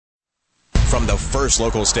from the first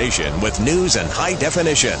local station with news and high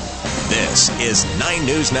definition. This is 9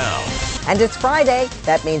 News Now. And it's Friday.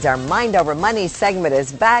 That means our Mind Over Money segment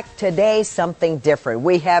is back. Today, something different.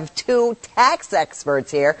 We have 2 tax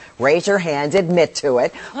experts here. Raise your hand, admit to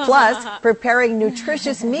it. Plus, preparing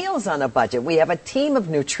nutritious meals on a budget. We have a team of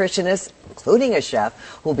nutritionists, including a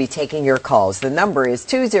chef, who will be taking your calls. The number is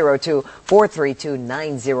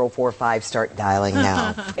 202-432-9045. Start dialing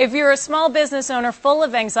now. If you're a small business owner full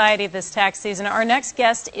of anxiety this tax season, our next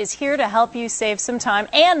guest is here to help you save some time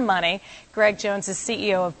and money. Greg Jones is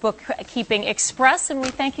CEO of Bookkeeping Express, and we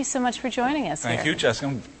thank you so much for joining us Thank you,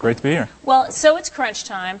 Jessica. Great to be here. Well, so it's crunch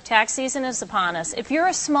time. Tax season is upon us. If you're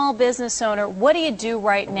a small business owner, what do you do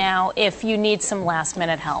right now if you need some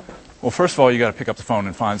last-minute help? Well, first of all, you got to pick up the phone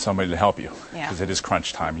and find somebody to help you, Yeah. because it is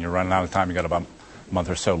crunch time. You're running out of time. You got about a month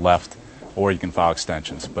or so left, or you can file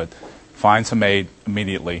extensions. But find some aid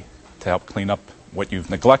immediately to help clean up what you've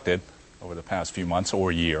neglected over the past few months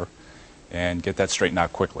or year, and get that straightened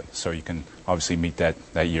out quickly so you can obviously meet that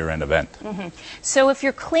year-end event. So if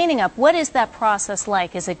you're cleaning up, what is that process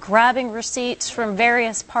like? Is it grabbing receipts from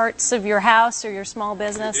various parts of your house or your small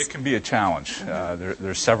business? It can be a challenge.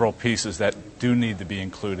 There's several pieces that do need to be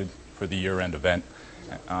included for the year-end event.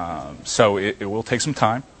 So it will take some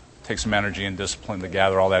time, take some energy and discipline to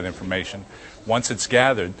gather all that information. Once it's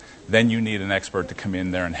gathered, then you need an expert to come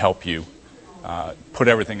in there and help you put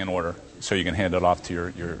everything in order so you can hand it off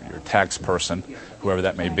to your tax person, whoever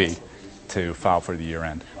that may be, to file for the year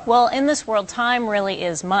end. Well, in this world, time really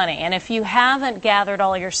is money. And if you haven't gathered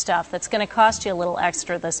all your stuff, that's going to cost you a little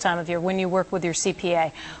extra this time of year when you work with your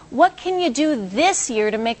CPA. What can you do this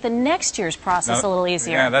year to make the next year's process a little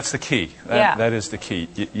easier? Yeah, that's the key. That is the key.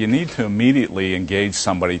 You need to immediately engage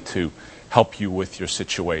somebody to help you with your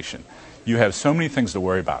situation. You have so many things to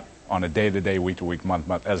worry about on a day-to-day, week-to-week,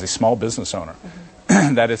 month-to-month. As a small business owner,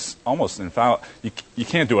 that is almost infallible. You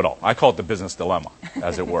can't do it all. I call it the business dilemma,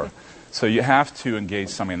 as it were. So you have to engage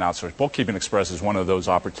somebody in outsource. Bookkeeping Express is one of those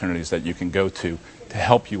opportunities that you can go to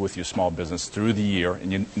help you with your small business through the year.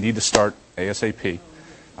 And you need to start ASAP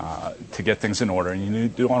to get things in order. And you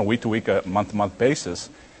need to do it on a week-to-week, a month-to-month basis.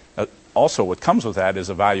 Also, what comes with that is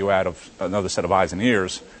a value add of another set of eyes and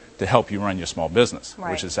ears to help you run your small business,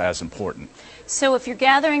 which is as important. So if you're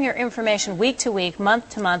gathering your information week to week,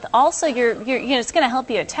 month to month, also it's going to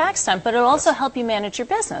help you at tax time, but it'll also help you manage your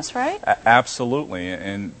business, right? Absolutely.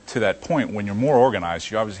 And to that point, when you're more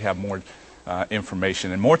organized, you obviously have more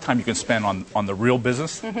information and more time you can spend on the real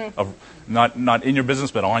business, of not in your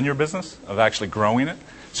business, but on your business, of actually growing it.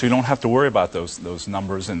 So you don't have to worry about those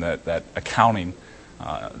numbers and that accounting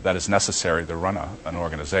that is necessary to run an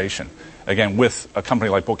organization. Again, with a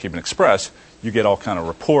company like Bookkeeping Express, you get all kind of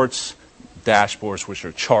reports, dashboards, which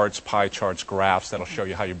are charts, pie charts, graphs that'll show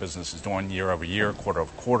you how your business is doing year over year, quarter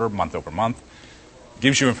over quarter, month over month.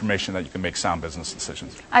 Gives you information that you can make sound business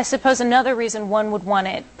decisions. I suppose another reason one would want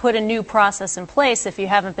to put a new process in place if you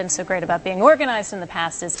haven't been so great about being organized in the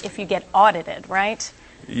past is if you get audited, right?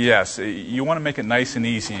 Yes, you want to make it nice and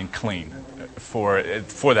easy and clean for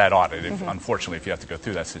that audit, unfortunately, if you have to go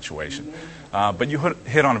through that situation. But you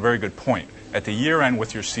hit on a very good point. At the year end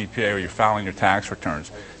with your CPA or you're filing your tax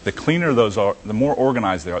returns, the cleaner those are, the more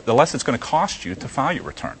organized they are, the less it's going to cost you to file your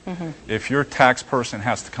return. If your tax person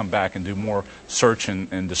has to come back and do more search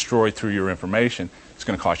and destroy through your information, it's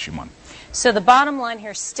going to cost you money. So the bottom line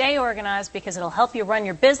here, stay organized because it'll help you run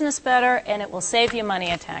your business better and it will save you money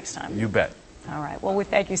at tax time. You bet. All right. Well, we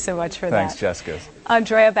thank you so much for that. Thanks, Jessica.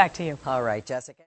 Andrea, back to you. All right, Jessica.